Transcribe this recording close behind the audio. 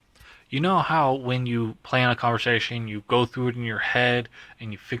You know how when you plan a conversation, you go through it in your head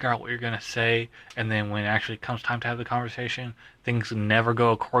and you figure out what you're going to say, and then when it actually comes time to have the conversation, things never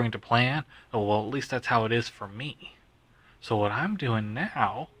go according to plan? Oh, well, at least that's how it is for me. So, what I'm doing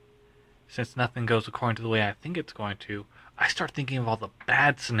now, since nothing goes according to the way I think it's going to, I start thinking of all the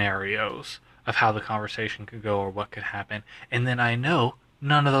bad scenarios of how the conversation could go or what could happen, and then I know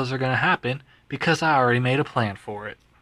none of those are going to happen because I already made a plan for it.